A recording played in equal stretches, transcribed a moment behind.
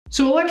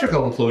So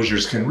electrical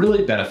enclosures can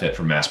really benefit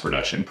from mass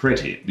production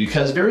printing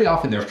because very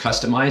often they're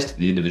customized to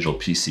the individual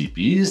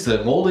PCBs.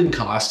 The molding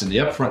cost and the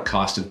upfront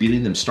cost of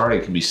getting them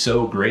started can be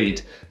so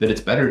great that it's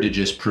better to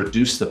just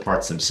produce the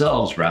parts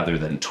themselves rather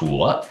than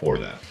tool up for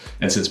them.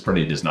 And since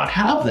printing does not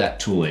have that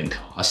tooling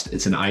cost,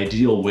 it's an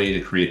ideal way to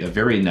create a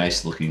very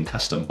nice looking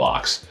custom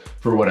box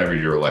for whatever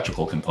your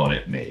electrical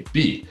component may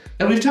be.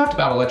 And we've talked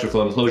about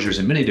electrical enclosures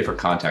in many different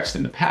contexts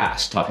in the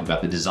past, talking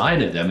about the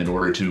design of them in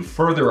order to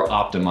further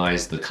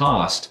optimize the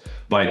cost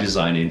by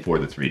designing for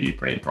the 3D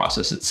printing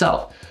process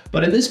itself.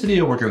 But in this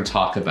video, we're going to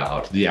talk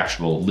about the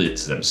actual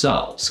lids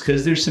themselves,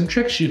 because there's some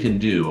tricks you can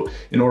do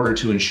in order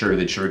to ensure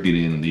that you're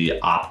getting the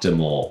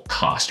optimal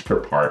cost per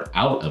part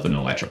out of an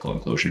electrical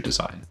enclosure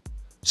design.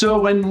 So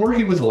when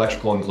working with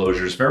electrical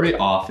enclosures, very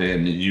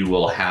often you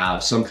will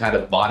have some kind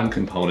of bottom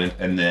component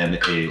and then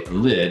a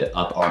lid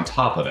up on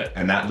top of it.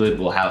 And that lid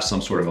will have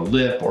some sort of a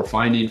lip or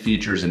finding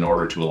features in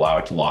order to allow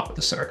it to lock with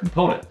the center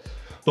component.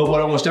 But what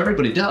almost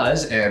everybody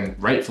does, and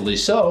rightfully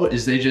so,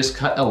 is they just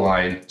cut a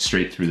line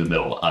straight through the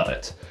middle of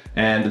it.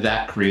 And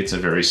that creates a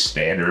very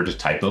standard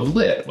type of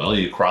lid. Well,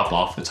 you crop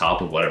off the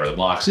top of whatever the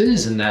box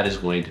is, and that is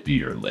going to be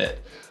your lid.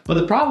 But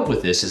the problem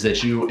with this is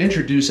that you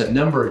introduce a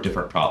number of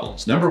different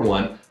problems. Number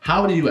one,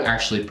 how do you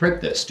actually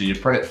print this? Do you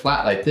print it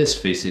flat like this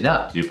facing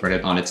up? Do you print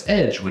it on its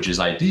edge, which is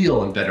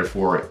ideal and better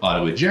for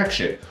auto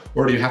ejection?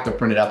 Or do you have to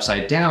print it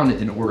upside down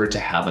in order to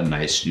have a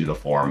nice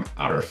uniform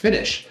outer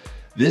finish?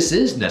 This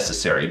is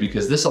necessary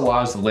because this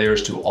allows the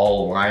layers to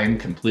all align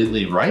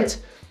completely right,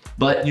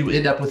 but you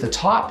end up with a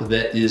top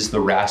that is the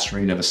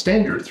rastering of a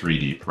standard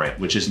 3D print,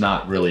 which is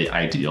not really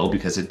ideal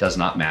because it does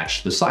not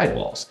match the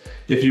sidewalls.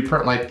 If you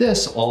print like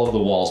this, all of the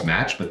walls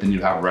match, but then you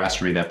have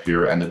rastering up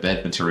here and the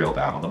bed material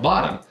down on the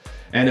bottom.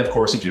 And of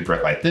course, if you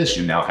print like this,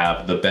 you now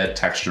have the bed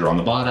texture on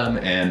the bottom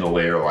and the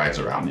layer lines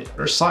around the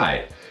other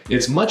side.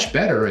 It's much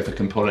better if a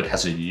component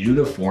has a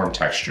uniform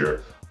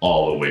texture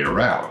all the way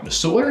around.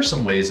 So what are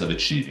some ways of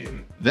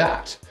achieving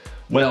that?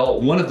 Well,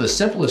 one of the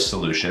simplest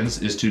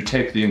solutions is to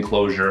take the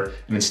enclosure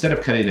and instead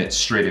of cutting it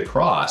straight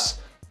across,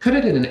 cut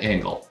it at an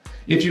angle.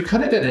 If you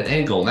cut it at an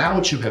angle, now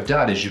what you have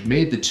done is you've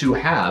made the two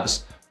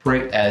halves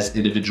print as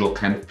individual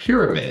kind of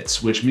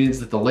pyramids, which means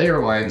that the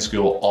layer lines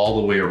go all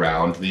the way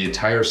around the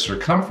entire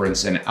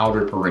circumference and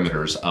outer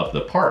perimeters of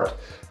the part.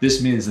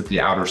 This means that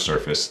the outer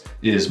surface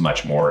is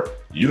much more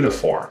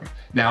uniform.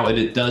 Now,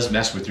 it does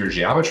mess with your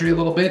geometry a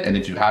little bit, and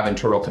if you have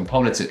internal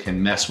components, it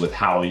can mess with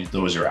how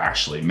those are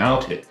actually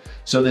mounted.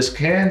 So this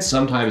can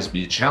sometimes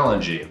be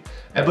challenging,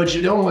 but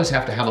you don't always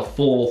have to have a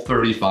full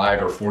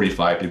 35 or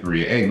 45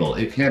 degree angle.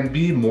 It can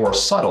be more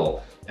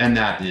subtle, and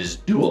that is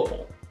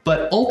doable.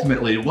 But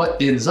ultimately,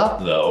 what ends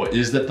up though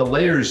is that the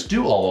layers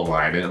do all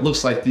align, and it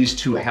looks like these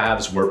two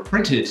halves were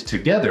printed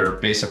together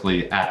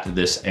basically at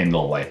this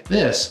angle like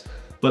this,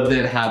 but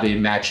then have a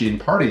matching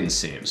parting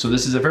seam. So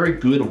this is a very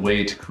good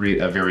way to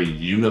create a very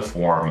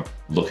uniform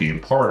looking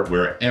part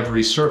where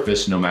every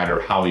surface, no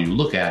matter how you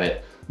look at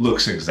it,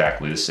 looks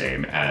exactly the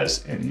same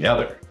as any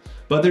other.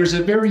 But there's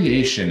a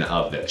variation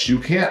of this. You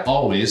can't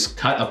always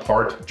cut a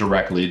part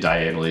directly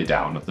diagonally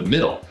down the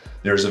middle.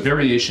 There's a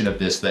variation of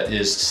this that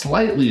is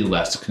slightly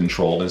less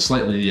controlled and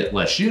slightly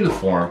less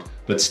uniform,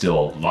 but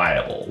still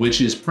viable,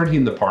 which is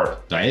printing the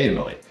part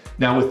diagonally.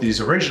 Now with these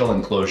original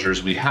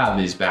enclosures, we have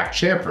these back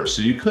chamfers.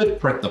 So you could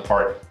print the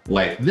part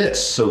like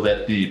this so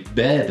that the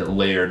bed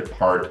layered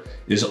part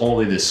is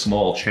only this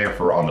small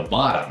chamfer on the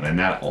bottom, and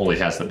that only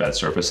has the bed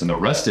surface, and the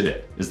rest of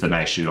it is the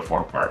nice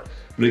uniform part.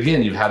 But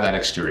again, you have that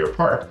exterior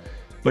part,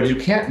 but you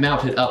can't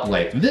mount it up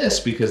like this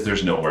because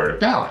there's nowhere to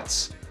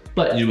balance.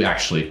 But you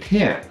actually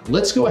can.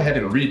 Let's go ahead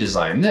and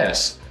redesign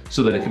this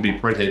so that it can be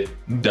printed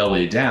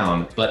belly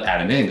down, but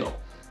at an angle.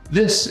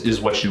 This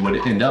is what you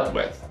would end up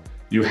with.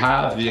 You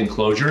have the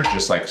enclosure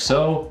just like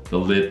so, the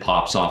lid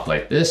pops off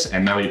like this,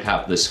 and now you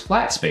have this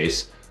flat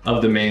space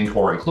of the main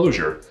core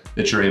enclosure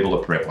that you're able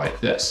to print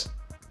like this.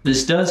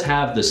 This does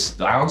have this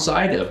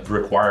downside of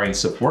requiring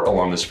support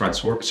along this front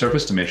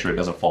surface to make sure it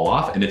doesn't fall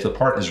off. And if the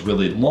part is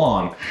really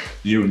long,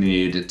 you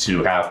need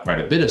to have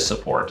quite a bit of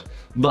support.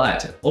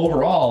 But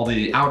overall,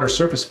 the outer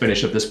surface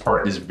finish of this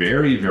part is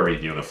very,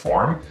 very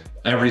uniform.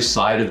 Every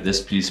side of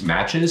this piece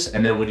matches.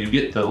 And then when you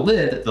get the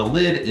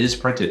lid is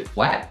printed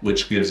flat,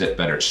 which gives it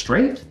better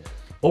strength.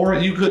 Or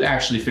you could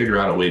actually figure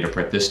out a way to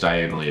print this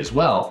diagonally as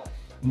well.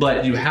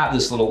 But you have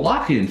this little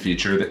lock-in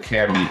feature that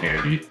can be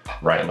handy,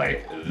 right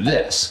like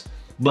this.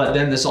 But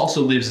then this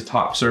also leaves the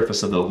top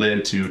surface of the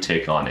lid to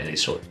take on any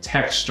sort of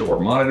text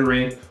or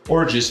monitoring,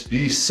 or just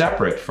be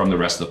separate from the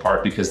rest of the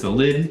part because the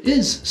lid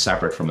is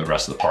separate from the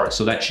rest of the part.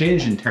 So that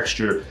change in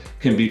texture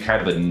can be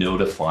kind of a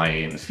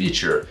notifying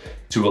feature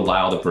to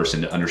allow the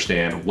person to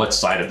understand what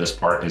side of this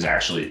part is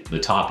actually the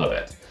top of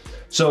it.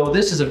 So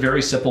this is a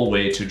very simple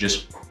way to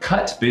just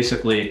cut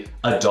basically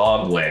a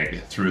dog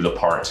leg through the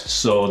part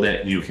so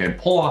that you can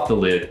pull off the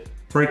lid,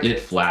 print it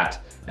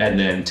flat, and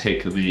then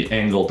take the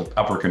angled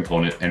upper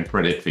component and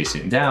print it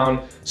facing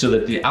down so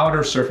that the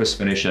outer surface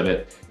finish of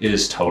it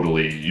is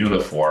totally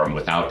uniform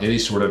without any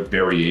sort of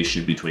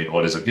variation between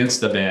what is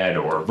against the bed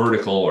or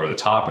vertical or the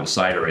top and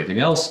side or anything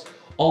else.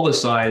 all the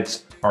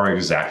sides are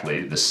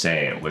exactly the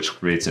same, which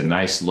creates a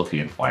nice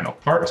looking final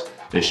part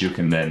that you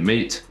can then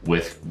mate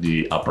with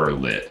the upper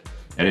lid.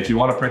 And if you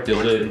want to print the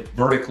lid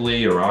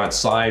vertically or on its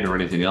side or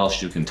anything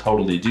else, you can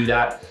totally do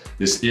that.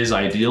 This is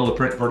ideal to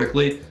print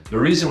vertically. The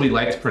reason we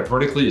like to print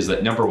vertically is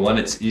that number one,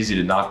 it's easy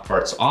to knock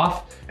parts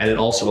off, and it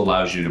also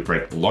allows you to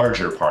print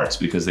larger parts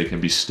because they can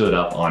be stood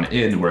up on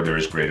end where there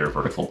is greater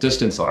vertical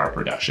distance on our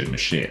production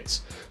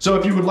machines. So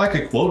if you would like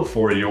a quote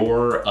for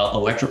your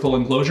electrical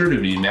enclosure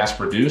to be mass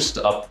produced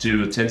up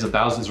to tens of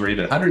thousands or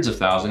even hundreds of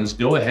thousands,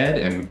 go ahead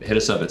and hit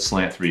us up at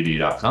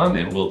slant3d.com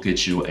and we'll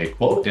get you a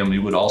quote. And we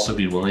would also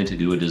be willing to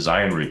do a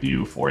design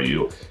review for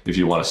you if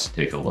you want us to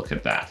take a look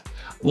at that.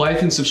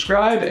 Like and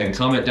subscribe and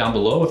comment down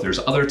below if there's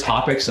other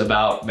topics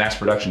about mass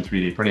production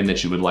 3D printing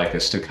that you would like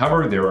us to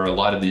cover. There are a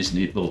lot of these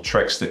neat little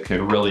tricks that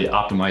can really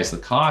optimize the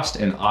cost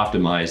and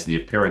optimize the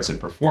appearance and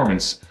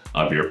performance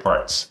of your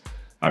parts.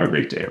 Have a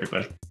great day,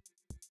 everybody.